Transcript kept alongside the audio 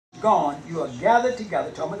gone, you are gathered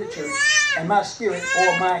together, talking about the church, and my spirit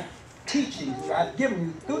or my teachings that I've given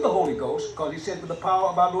you through the Holy Ghost, because he said with the power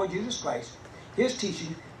of our Lord Jesus Christ, his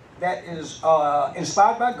teaching that is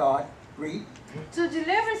inspired by God, read. To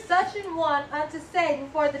deliver such an one unto Satan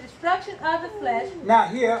for the destruction of the flesh. Now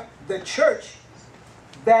here, the church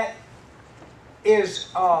that is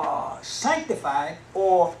sanctified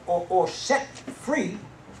or set free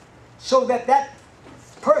so that that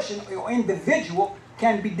person or individual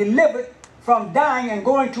can be delivered from dying and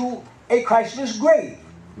going to a Christless grave.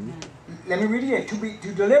 Let me read it again.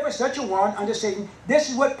 To deliver such a one unto Satan. This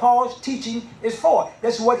is what Paul's teaching is for.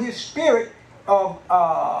 This is what his spirit of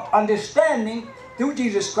understanding through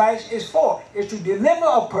Jesus Christ is for. Is to deliver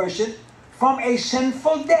a person from a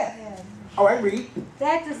sinful death. All right, read.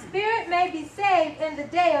 That the spirit may be saved in the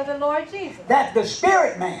day of the Lord Jesus. That the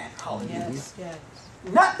spirit man. Yes, yes.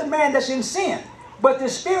 Not the man that's in sin, but the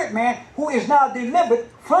spirit man who is now delivered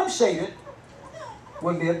from Satan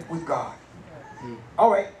will live with God.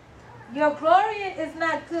 All right. Your glorying is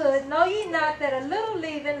not good. Know ye not that a little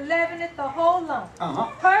leaven leaveneth the whole lump?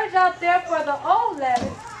 Purge out therefore the old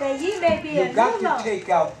leaven, that ye may be a new lump. You've got to take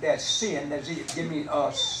out that sin. Give me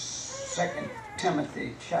 2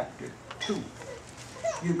 Timothy chapter 2.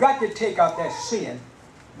 You've got to take out that sin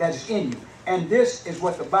that is in you. And this is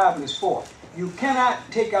what the Bible is for. You cannot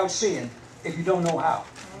take out sin if you don't know how.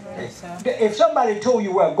 Okay. If somebody told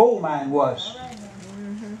you where a gold mine was,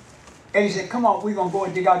 and he said, come on, we're going to go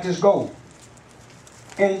and dig out this gold.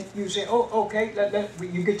 And you say, oh, okay,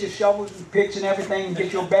 you get your shovels and picks and everything and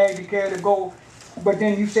get your bag to carry the gold. But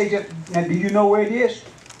then you say, now do you know where it is?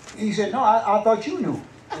 He said, no, I thought you knew.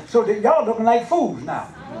 So y'all looking like fools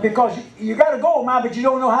now. Because you got a gold mine, but you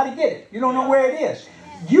don't know how to get it. You don't know where it is.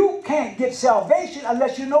 You can't get salvation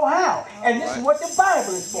unless you know how. And this is what the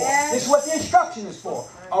Bible is for. Yes. This is what the instruction is for.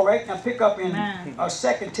 All right, now pick up in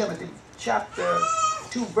 2 Timothy chapter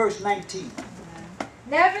 2, verse 19.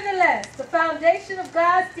 Nevertheless, the foundation of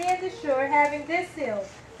God standeth sure, having this seal.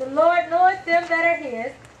 The Lord knoweth them that are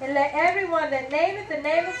his, and let everyone that nameth the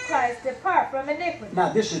name of Christ depart from iniquity. Now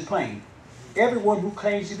this is plain. Everyone who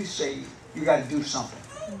claims to be saved, you got to do something.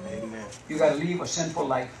 Amen. You got to leave a sinful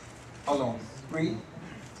life alone. Read.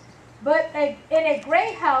 But in a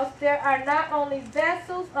great house there are not only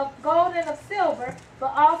vessels of gold and of silver,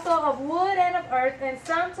 but also of wood and of earth, and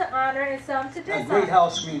some to honor and some to dishonor. A great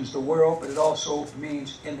house means the world, but it also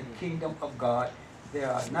means in the kingdom of God. There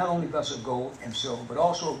are not only vessels of gold and silver, but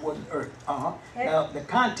also of wood and earth. Now, the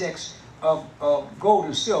context of gold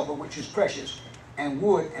and silver, which is precious, and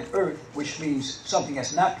wood and earth, which means something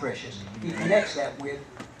that's not precious, he connects that with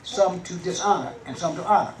some to dishonor and some to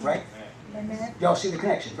honor, right? Amen. Y'all see the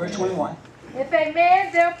connection. Verse 21. If a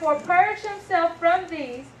man therefore purge himself from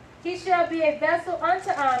these, he shall be a vessel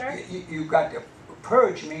unto honor. You've got to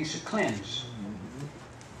purge means to cleanse.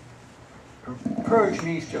 Purge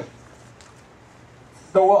means to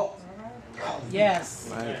throw up. Yes.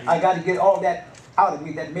 I got to get all that out of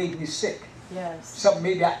me that made me sick. Yes. Something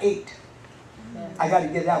maybe I ate. Yes. I got to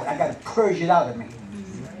get it out. I got to purge it out of me.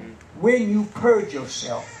 When you purge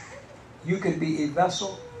yourself, you can be a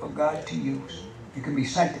vessel for God to use. You can be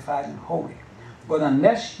sanctified and holy. But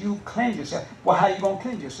unless you cleanse yourself, well, how are you going to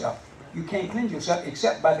cleanse yourself? You can't cleanse yourself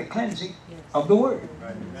except by the cleansing of the Word.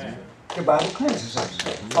 Amen. The Bible cleanses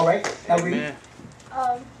us. All right, now read.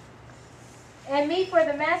 And meet for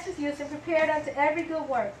the master's use and prepared unto every good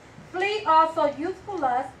work. Flee also youthful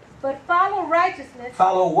lust, but follow righteousness.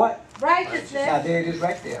 Follow what? Righteousness. Now there it is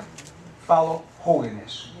right there. Follow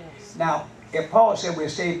holiness. Yes. Now, if Paul said we're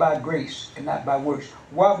saved by grace and not by works,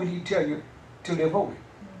 why would he tell you to live holy?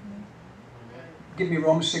 Give me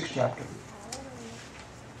Romans 6 chapter.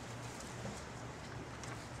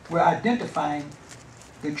 We're identifying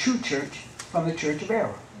the true church from the church of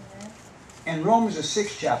error. In Romans the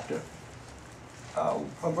 6th chapter,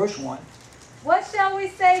 from verse 1. What shall we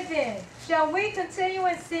say then? Shall we continue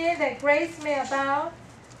in sin that grace may abound?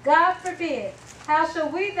 God forbid. How shall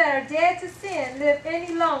we that are dead to sin live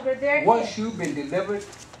any longer therein? Once you've been delivered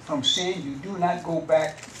from sin, you do not go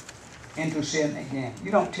back into sin again.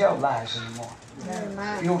 You don't tell lies anymore.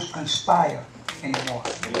 You don't conspire anymore.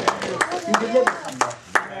 You're delivered from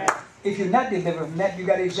that. If you're not delivered from that, you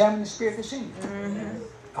got to examine the spirit that's in you.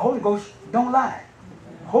 The Holy Ghost don't lie.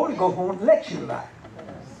 The Holy Ghost won't let you lie.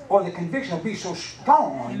 Or the conviction will be so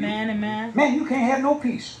strong on you. Amen. Man, you can't have no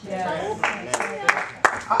peace. Yeah.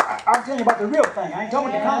 I'm telling you about the real thing. I ain't talking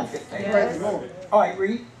about the counterfeit thing. Yes. All right,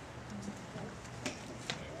 read.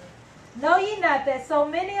 Know ye not that so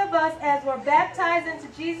many of us as were baptized into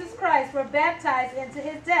Jesus Christ were baptized into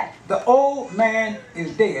his death? The old man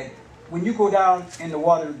is dead when you go down in the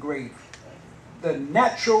water of the grave. the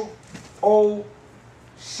natural old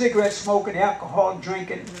cigarette smoking, alcohol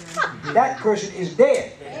drinking, that person is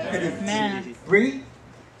dead. Amen. Read.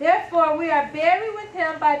 Therefore we are buried with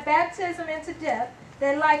him by baptism into death,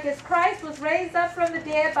 that like as Christ was raised up from the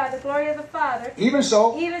dead by the glory of the Father, Even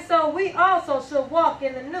so, even so we also should walk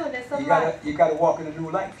in the newness of life. you gotta walk in a new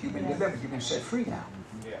life. You've been delivered. You've been set free now.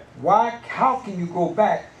 Why? How can you go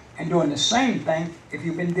back and doing the same thing if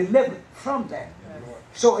you've been delivered from that?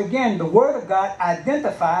 So again, the Word of God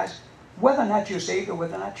identifies whether or not you're saved or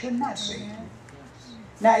whether or not you're not saved.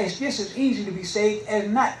 Now, it's just as easy to be saved as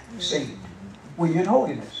not saved when you're in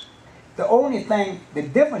holiness. The only thing, the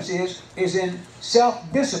difference is in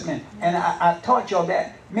self-discipline. And I've taught y'all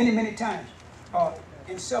that many, many times.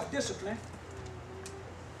 In self-discipline,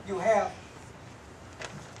 you have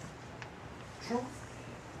truth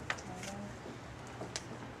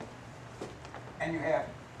and you have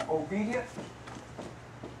obedience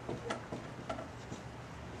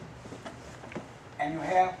and you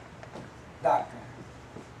have doctrine.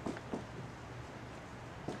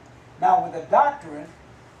 Now with the doctrine,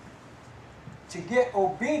 to get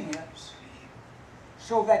obedience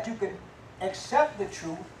so that you can accept the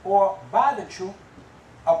truth or by the truth,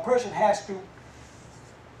 a person has to,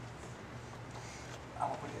 I'm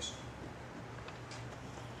going to put this,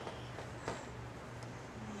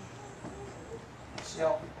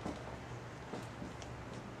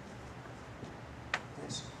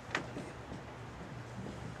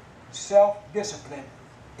 self-discipline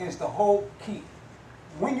is the whole key.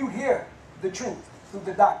 When you hear the truth through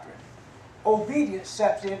the doctrine, obedience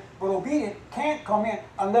steps in, but obedience can't come in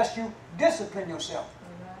unless you discipline yourself.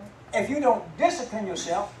 If you don't discipline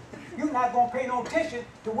yourself, you're not going to pay no attention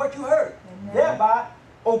to what you heard. Thereby,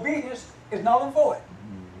 obedience is null and void.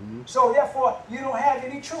 So therefore, you don't have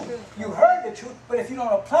any truth. You heard the truth, but if you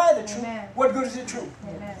don't apply the truth, what good is the truth?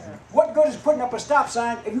 What good is putting up a stop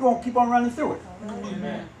sign if you don't keep on running through it?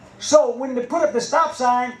 So when they put up the stop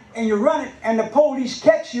sign and you're running and the police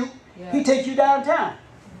catch you, he takes you downtown.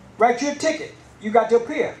 Write you a ticket. You got to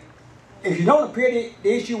appear. If you don't appear,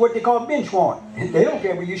 they issue what they call bench warrant. They don't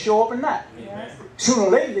care whether you show up or not. Sooner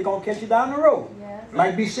or later, they're going to catch you down the road.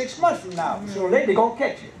 Might be 6 months from now. Sooner or later, they're going to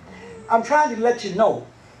catch you. I'm trying to let you know,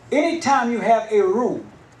 anytime you have a rule,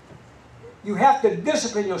 you have to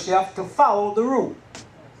discipline yourself to follow the rule.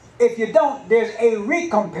 If you don't, there's a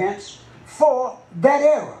recompense for that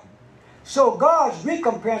error. So God's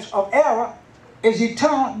recompense of error is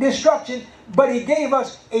eternal destruction, but He gave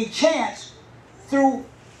us a chance through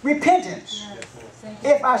repentance.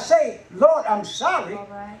 If I say, Lord, I'm sorry,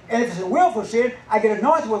 and if it's a willful sin, I get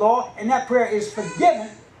anointed with oil, and that prayer is forgiven,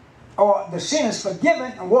 or the sin is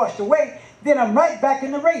forgiven and washed away, then I'm right back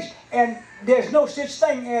in the race. And there's no such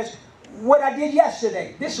thing as what I did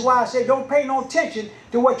yesterday. This is why I say don't pay no attention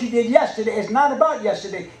to what you did yesterday. It's not about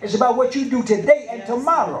yesterday. It's about what you do today and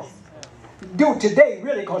tomorrow. Do it today,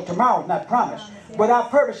 really, because tomorrow is not promised. But our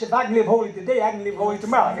purpose, if I can live holy today, I can live holy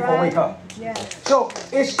tomorrow if I wake up. So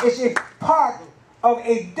it's a part of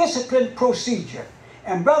a disciplined procedure.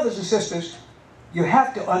 And brothers and sisters, you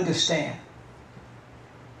have to understand,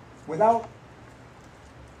 without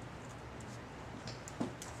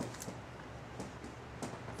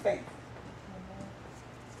faith,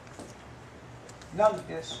 none of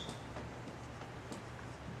this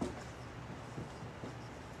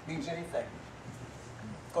means anything,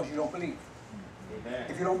 because you don't believe. Amen.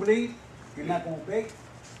 If you don't believe, you're not going to obey.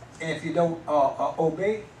 And if you don't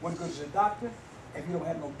obey, what good is the doctrine? If you don't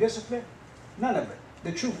have no discipline, none of it.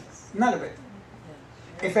 The truth, none of it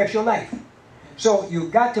affects your life. So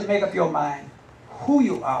you've got to make up your mind who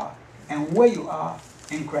you are and where you are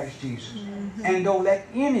in Christ Jesus. And don't let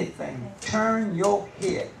anything turn your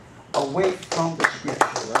head away from the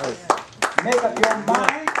Scripture. Make up your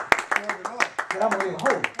mind that I'm going to live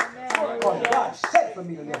holy. Because God said for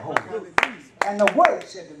me to live holy. And the Word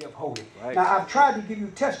said to live holy. Now, I've tried to give you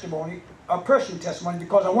testimony, a personal testimony,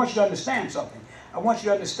 because I want you to understand something. I want you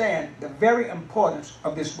to understand the very importance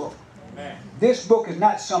of this book. Amen. This book is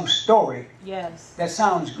not some story that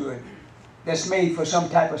sounds good, that's made for some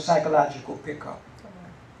type of psychological pickup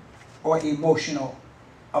or emotional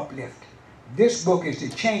uplift. This book is to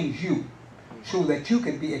change you so that you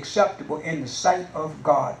can be acceptable in the sight of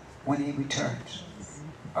God when He returns.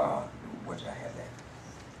 What did I have that?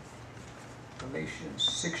 Galatians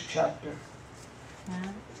 6th chapter.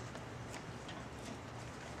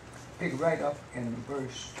 Pick right up in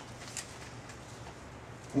verse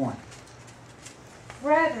 1.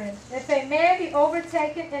 Brethren, if a man be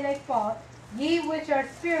overtaken in a fault, ye which are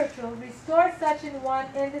spiritual, restore such an one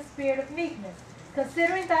in the spirit of meekness,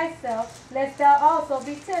 considering thyself, lest thou also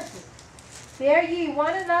be tempted. Bear ye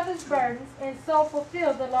one another's burdens, and so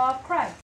fulfill the law of Christ.